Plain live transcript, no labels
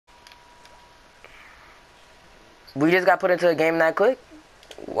We just got put into a game that quick?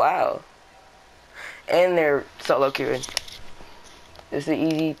 Wow. And they're solo queuing. It's an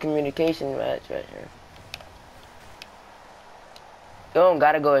easy communication match right here. You don't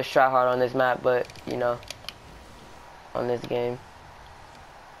gotta go as try hard on this map, but, you know, on this game.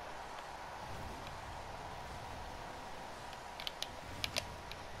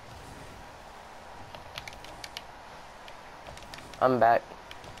 I'm back.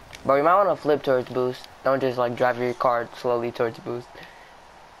 Bro, you might want to flip towards boost. Don't just, like, drive your car slowly towards boost.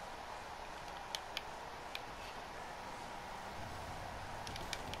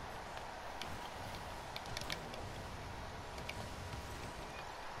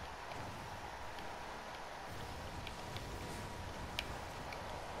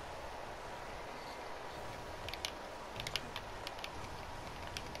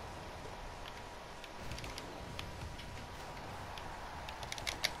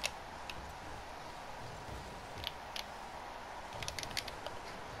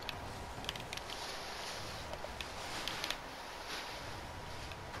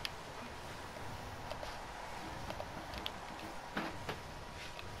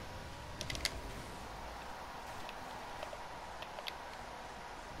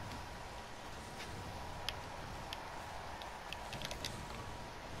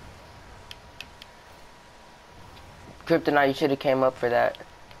 Kryptonite, you should have came up for that.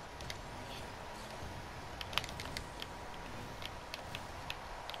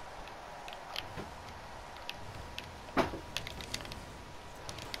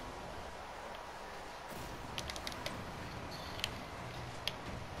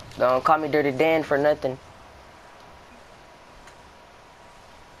 Don't call me Dirty Dan for nothing.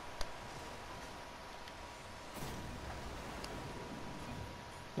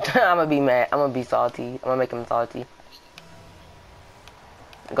 I'm gonna be mad. I'm gonna be salty. I'm gonna make him salty.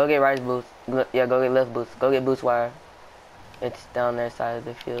 Go get rice boost. Yeah, go get left boost. Go get boost wire. It's down their side of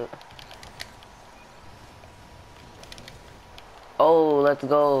the field. Oh, let's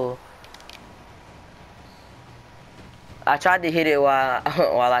go. I tried to hit it while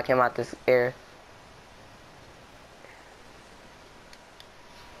while I came out this air.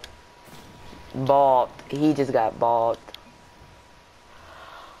 Balled. He just got balled.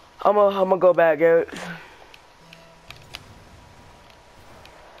 I'm gonna go back, guys.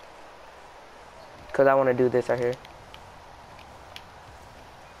 Cause I want to do this right here.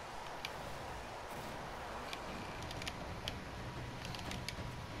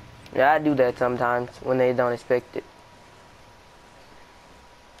 Yeah, I do that sometimes when they don't expect it.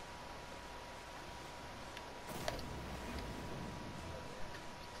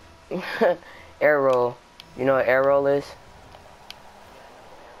 Air roll. You know what air roll is?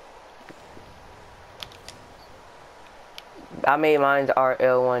 I made mine's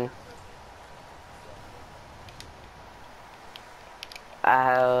RL1.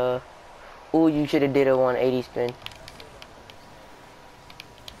 Ooh, you should have did a 180 spin.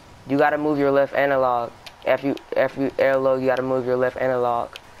 You gotta move your left analog. If you air low, you gotta move your left analog.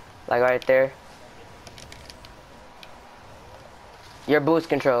 Like right there. Your boost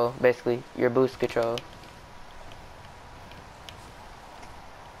control, basically. Your boost control.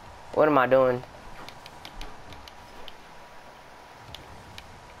 What am I doing?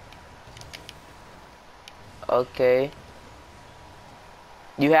 Okay.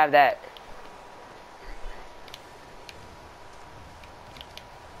 You have that.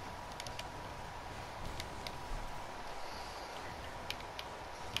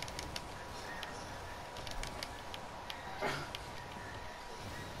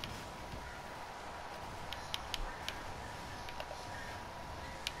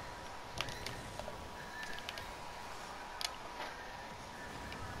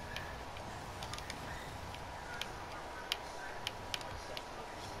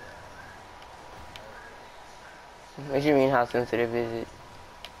 What do you mean, how sensitive is it?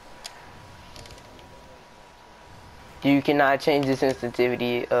 You cannot change the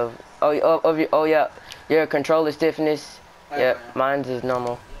sensitivity of your controller stiffness. Hey, Yep, man. mine's is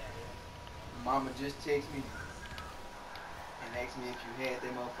normal. Mama just texted me and asked me if you had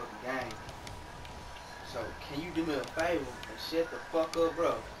that motherfucking game. So can you do me a favor and shut the fuck up,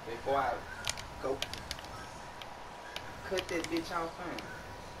 bro, before I go cut that bitch off, man?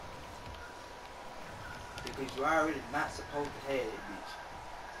 Because you already not supposed to have that bitch.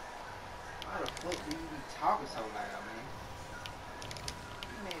 Why the fuck do you be talking so loud, man?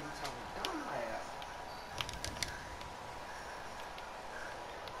 You man be talking dumb loud.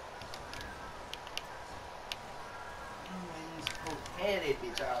 You man you supposed to have that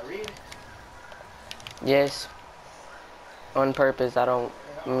bitch already. Yes. On purpose, I don't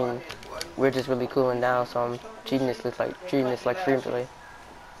Yeah, mean. boy, we're just really cooling down, so I'm treating this like free play.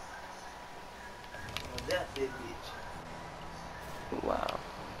 That big bitch. Wow.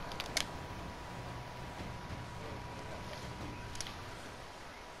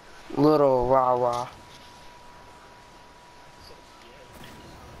 Little rah rah.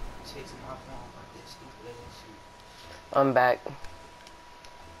 Chasing my phone like that stupid ass shit. I'm back.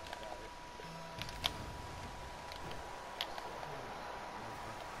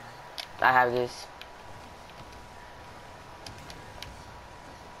 I have this.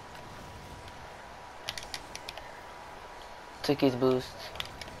 Took his boost.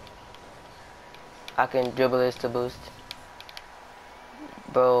 I can dribble this to boost.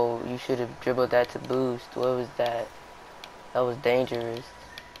 Bro, you should have dribbled that to boost. What was that? That was dangerous.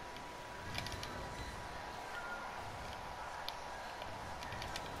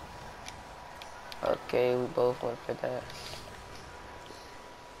 Okay, we both went for that.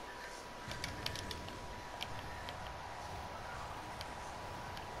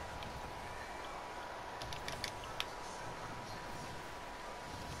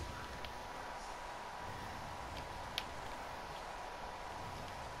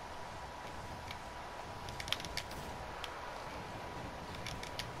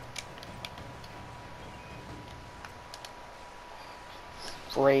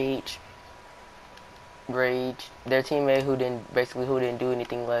 Rage. Rage. Their teammate who didn't do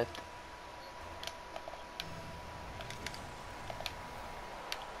anything left.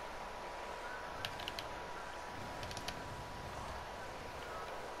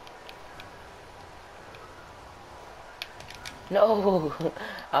 No!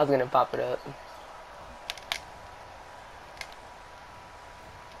 I was gonna pop it up.